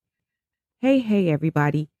Hey,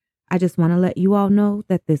 everybody. I just want to let you all know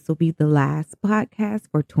that this will be the last podcast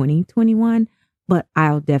for 2021, but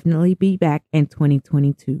I'll definitely be back in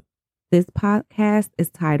 2022. This podcast is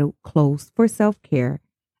titled Close for Self Care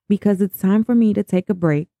because it's time for me to take a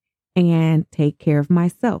break and take care of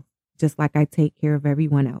myself, just like I take care of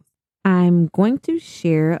everyone else. I'm going to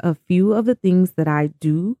share a few of the things that I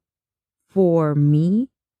do for me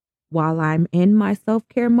while I'm in my self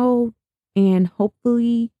care mode, and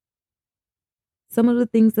hopefully some of the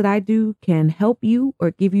things that I do can help you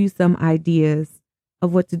or give you some ideas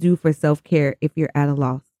of what to do for self care if you're at a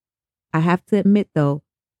loss. I have to admit, though,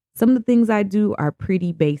 some of the things I do are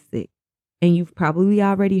pretty basic and you've probably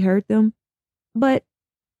already heard them, but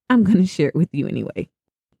I'm going to share it with you anyway.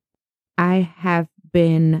 I have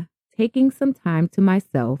been taking some time to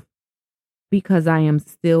myself because I am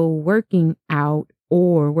still working out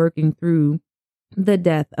or working through the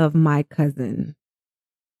death of my cousin.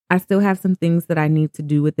 I still have some things that I need to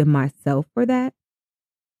do within myself for that.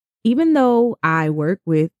 Even though I work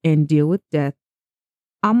with and deal with death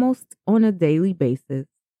almost on a daily basis,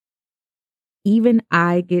 even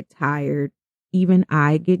I get tired, even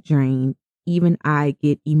I get drained, even I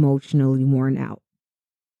get emotionally worn out.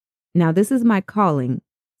 Now, this is my calling,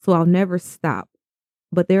 so I'll never stop.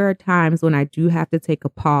 But there are times when I do have to take a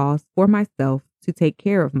pause for myself to take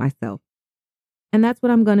care of myself. And that's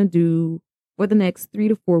what I'm going to do for the next 3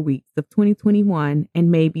 to 4 weeks of 2021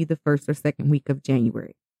 and maybe the first or second week of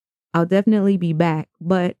January. I'll definitely be back,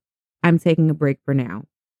 but I'm taking a break for now.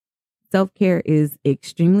 Self-care is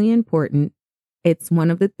extremely important. It's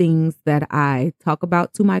one of the things that I talk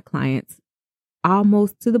about to my clients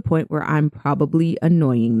almost to the point where I'm probably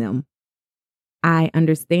annoying them. I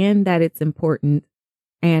understand that it's important,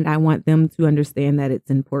 and I want them to understand that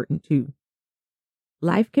it's important too.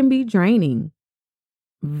 Life can be draining.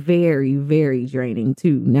 Very, very draining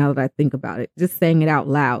too. Now that I think about it, just saying it out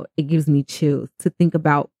loud, it gives me chills to think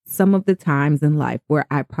about some of the times in life where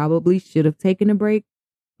I probably should have taken a break,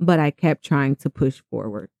 but I kept trying to push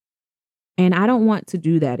forward. And I don't want to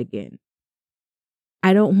do that again.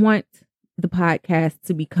 I don't want the podcast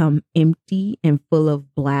to become empty and full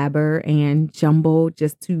of blabber and jumble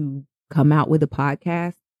just to come out with a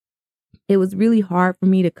podcast. It was really hard for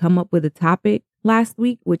me to come up with a topic last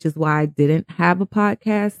week, which is why I didn't have a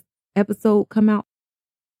podcast episode come out.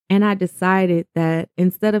 And I decided that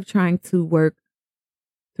instead of trying to work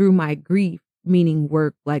through my grief, meaning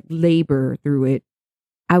work like labor through it,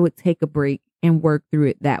 I would take a break and work through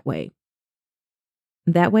it that way.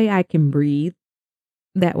 That way I can breathe.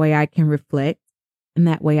 That way I can reflect. And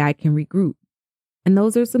that way I can regroup. And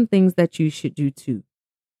those are some things that you should do too.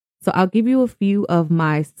 So I'll give you a few of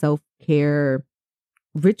my self-care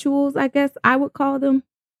rituals, I guess I would call them.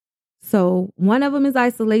 So one of them is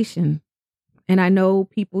isolation. And I know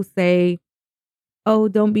people say, oh,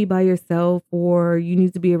 don't be by yourself, or you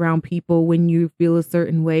need to be around people when you feel a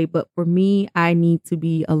certain way. But for me, I need to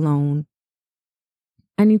be alone.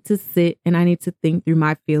 I need to sit and I need to think through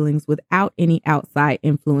my feelings without any outside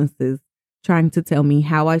influences trying to tell me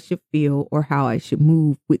how I should feel or how I should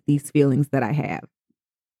move with these feelings that I have.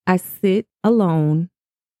 I sit alone.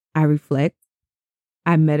 I reflect.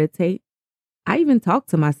 I meditate. I even talk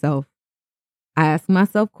to myself. I ask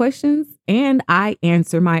myself questions and I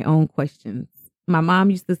answer my own questions. My mom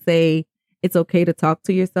used to say, it's okay to talk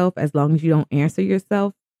to yourself as long as you don't answer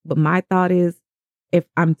yourself. But my thought is, if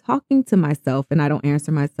I'm talking to myself and I don't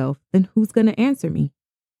answer myself, then who's going to answer me?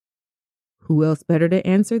 Who else better to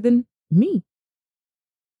answer than me?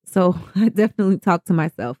 So I definitely talk to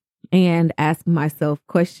myself and ask myself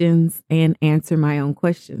questions and answer my own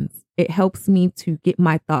questions. It helps me to get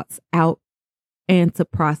my thoughts out and to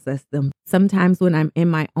process them. Sometimes when I'm in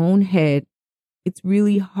my own head, it's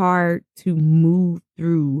really hard to move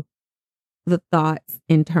through the thoughts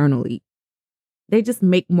internally. They just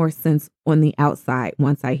make more sense on the outside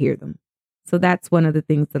once I hear them. So that's one of the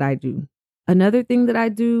things that I do. Another thing that I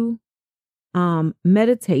do,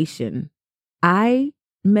 meditation. I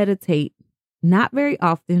meditate not very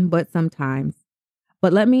often, but sometimes.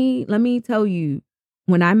 But let me tell you,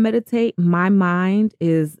 when I meditate, my mind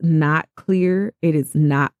is not clear. It is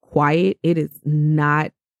not quiet. It is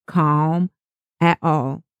not calm at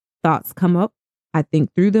all. Thoughts come up. I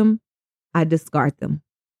think through them. I discard them.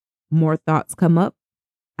 More thoughts come up.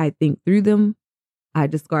 I think through them. I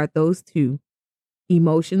discard those too.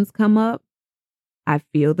 Emotions come up. I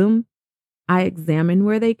feel them. I examine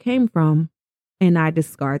where they came from and I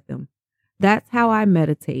discard them. That's how I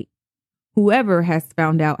meditate. Whoever has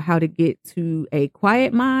found out how to get to a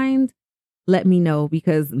quiet mind, let me know,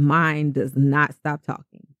 because mine does not stop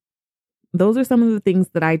talking. Those are some of the things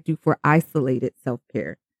that I do for isolated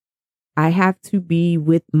self-care. I have to be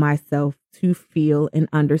with myself to feel and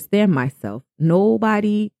understand myself.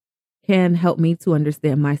 Nobody can help me to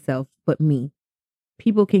understand myself but me.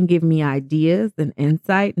 People can give me ideas and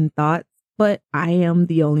insight and thoughts, but I am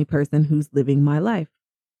the only person who's living my life.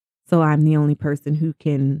 So I'm the only person who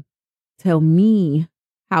can tell me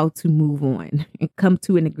how to move on and come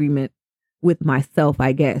to an agreement with myself,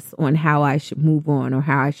 I guess, on how I should move on or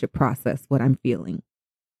how I should process what I'm feeling.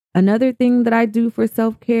 Another thing that I do for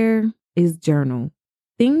self-care is journal.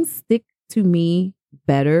 Things stick to me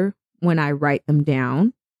better when I write them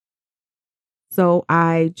down. So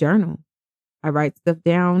I journal. I write stuff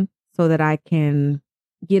down so that I can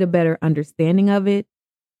get a better understanding of it,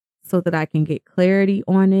 so that I can get clarity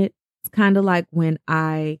on it. It's kind of like when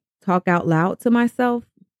I talk out loud to myself,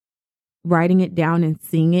 writing it down and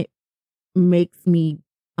seeing it makes me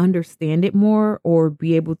understand it more or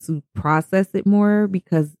be able to process it more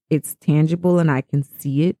because it's tangible and I can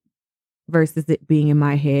see it versus it being in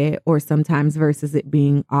my head, or sometimes versus it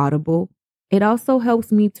being audible. It also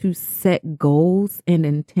helps me to set goals and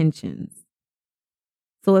intentions.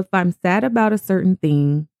 So if I'm sad about a certain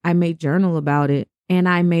thing, I may journal about it, and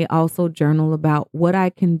I may also journal about what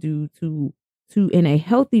I can do to in a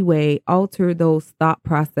healthy way alter those thought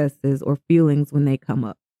processes or feelings when they come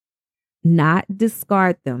up. Not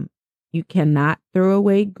discard them. You cannot throw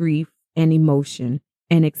away grief and emotion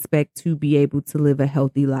and expect to be able to live a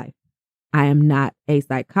healthy life. I am not a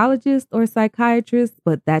psychologist or psychiatrist,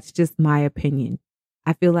 but that's just my opinion.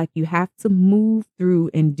 I feel like you have to move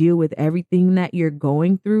through and deal with everything that you're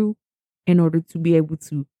going through in order to be able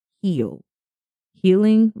to heal.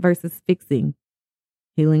 Healing versus fixing.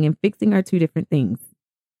 Healing and fixing are two different things.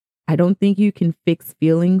 I don't think you can fix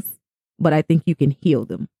feelings, but I think you can heal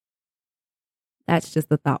them. That's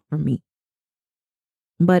just a thought for me.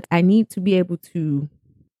 But I need to be able to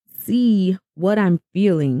see what I'm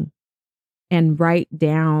feeling and write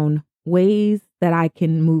down ways that I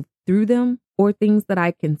can move through them or things that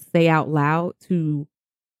I can say out loud to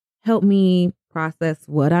help me process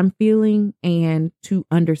what I'm feeling and to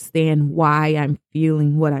understand why I'm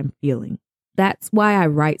feeling what I'm feeling. That's why I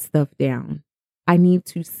write stuff down. I need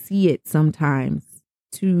to see it sometimes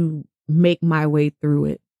to make my way through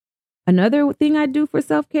it. Another thing I do for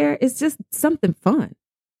self-care is just something fun.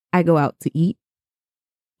 I go out to eat,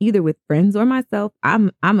 either with friends or myself.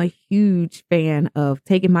 I'm a huge fan of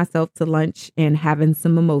taking myself to lunch and having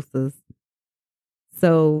some mimosas.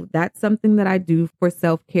 So that's something that I do for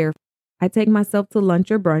self-care. I take myself to lunch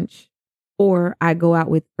or brunch, or I go out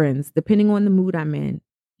with friends, depending on the mood I'm in.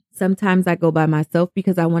 Sometimes I go by myself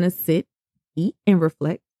because I want to sit, eat, and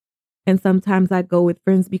reflect. And sometimes I go with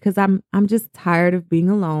friends because I'm just tired of being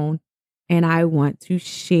alone and I want to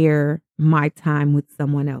share my time with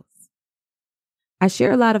someone else. I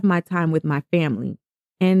share a lot of my time with my family.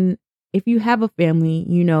 And if you have a family,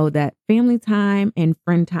 you know that family time and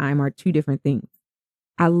friend time are two different things.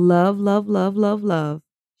 I love, love, love, love, love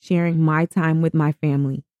sharing my time with my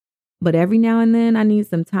family. But every now and then I need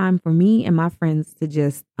some time for me and my friends to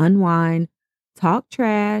just unwind, talk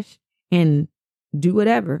trash, and do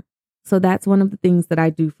whatever. So that's one of the things that I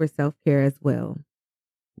do for self-care as well.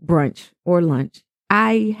 Brunch or lunch.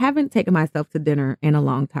 I haven't taken myself to dinner in a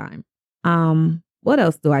long time. What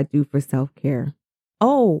else do I do for self-care?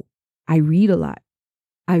 Oh, I read a lot.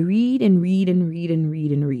 I read and read and read and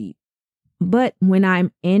read and read. But when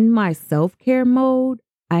I'm in my self-care mode,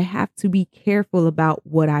 I have to be careful about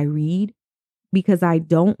what I read because I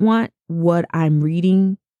don't want what I'm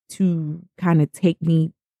reading to kind of take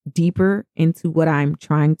me deeper into what I'm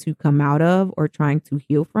trying to come out of or trying to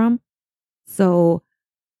heal from. So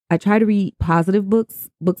I try to read positive books,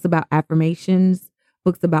 books about affirmations,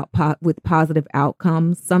 books about with positive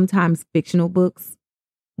outcomes, sometimes fictional books.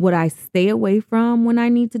 What I stay away from when I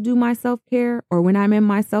need to do my self-care or when I'm in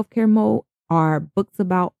my self-care mode are books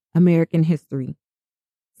about American history,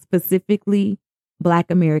 specifically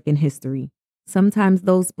Black American history. Sometimes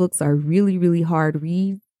those books are really, really hard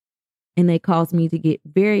reads and they cause me to get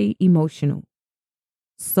very emotional.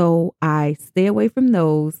 So I stay away from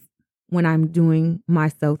those when I'm doing my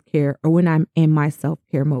self-care or when I'm in my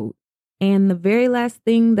self-care mode. And the very last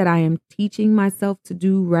thing that I am teaching myself to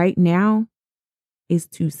do right now is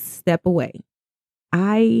to step away.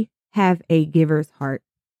 I have a giver's heart.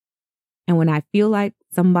 And when I feel like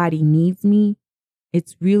somebody needs me,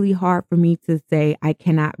 it's really hard for me to say, I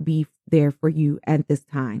cannot be there for you at this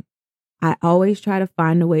time. I always try to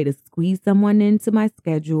find a way to squeeze someone into my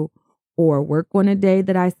schedule or work on a day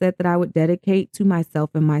that I said that I would dedicate to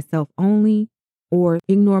myself and myself only, or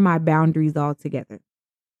ignore my boundaries altogether.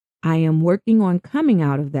 I am working on coming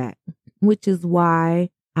out of that, which is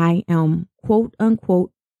why I am quote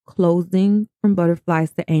unquote Closing from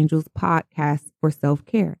Butterflies to Angels podcast for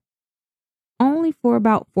self-care. Only for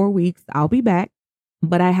about 4 weeks, I'll be back,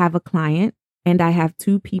 but I have a client and I have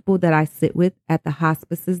 2 people that I sit with at the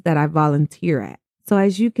hospices that I volunteer at. So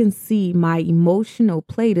as you can see, my emotional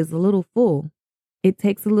plate is a little full. It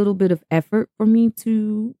takes a little bit of effort for me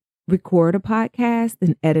to record a podcast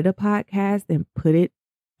and edit a podcast and put it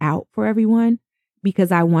out for everyone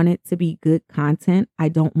because I want it to be good content. I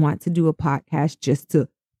don't want to do a podcast just to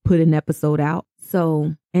put an episode out.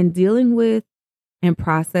 So, in dealing with and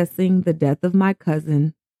processing the death of my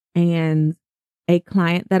cousin and a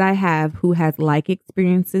client that I have who has like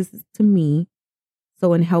experiences to me.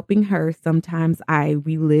 So in helping her, sometimes I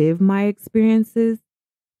relive my experiences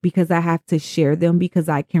because I have to share them because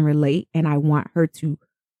I can relate and I want her to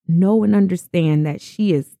know and understand that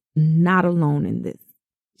she is not alone in this.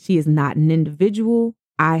 She is not an individual.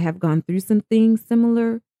 I have gone through some things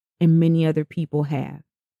similar and many other people have.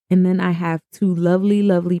 And then I have 2 lovely,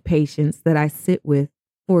 lovely patients that I sit with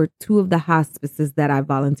for 2 of the hospices that I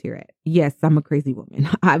volunteer at. Yes, I'm a crazy woman.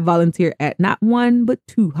 I volunteer at not 1, but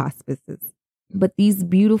 2 hospices. But these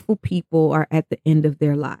beautiful people are at the end of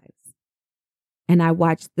their lives. And I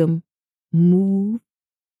watch them move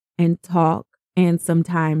and talk and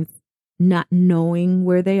sometimes not knowing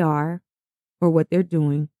where they are or what they're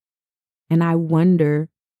doing. And I wonder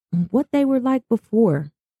what they were like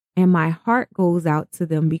before. And my heart goes out to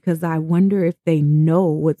them because I wonder if they know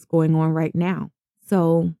what's going on right now.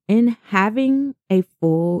 So in having a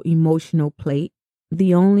full emotional plate,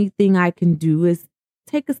 the only thing I can do is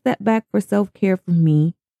take a step back for self-care for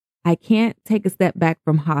me. I can't take a step back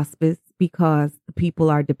from hospice because the people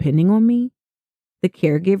are depending on me, the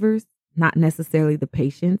caregivers, not necessarily the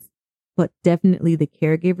patients, but definitely the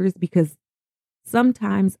caregivers, because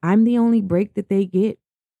sometimes I'm the only break that they get.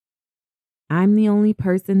 I'm the only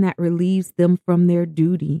person that relieves them from their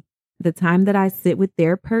duty. The time that I sit with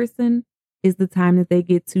their person is the time that they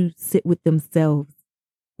get to sit with themselves,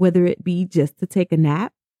 whether it be just to take a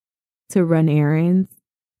nap, to run errands,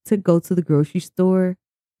 to go to the grocery store,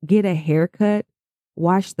 get a haircut,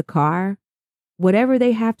 wash the car, whatever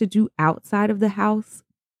they have to do outside of the house.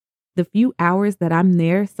 The few hours that I'm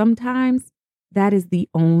there, sometimes that is the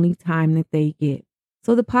only time that they get.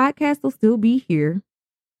 So the podcast will still be here.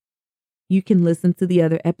 You can listen to the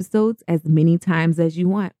other episodes as many times as you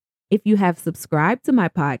want. If you have subscribed to my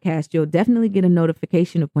podcast, you'll definitely get a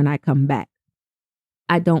notification of when I come back.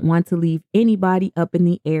 I don't want to leave anybody up in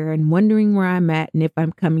the air and wondering where I'm at and if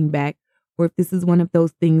I'm coming back, or if this is one of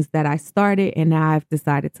those things that I started and now I've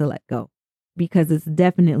decided to let go, because it's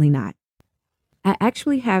definitely not. I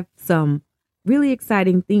actually have some really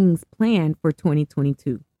exciting things planned for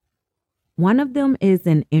 2022. One of them is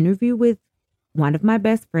an interview with one of my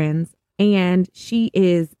best friends, and she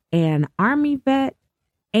is an Army vet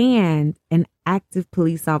and an active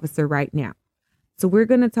police officer right now. So we're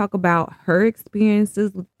going to talk about her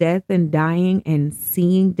experiences with death and dying and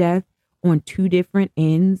seeing death on 2 different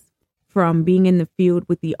ends, from being in the field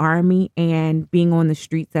with the Army and being on the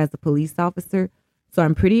streets as a police officer. So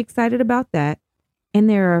I'm pretty excited about that. And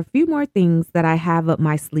there are a few more things that I have up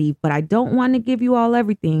my sleeve, but I don't want to give you all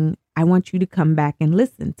everything. I want you to come back and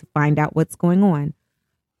listen to find out what's going on.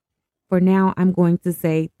 For now, I'm going to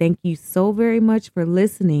say thank you so very much for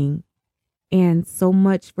listening and so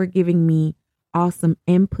much for giving me awesome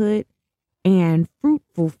input and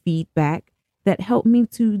fruitful feedback that helped me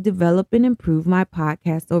to develop and improve my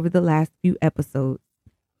podcast over the last few episodes.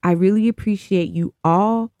 I really appreciate you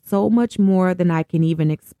all so much more than I can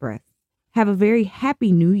even express. Have a very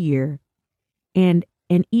happy new year and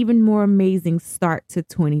an even more amazing start to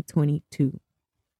 2022.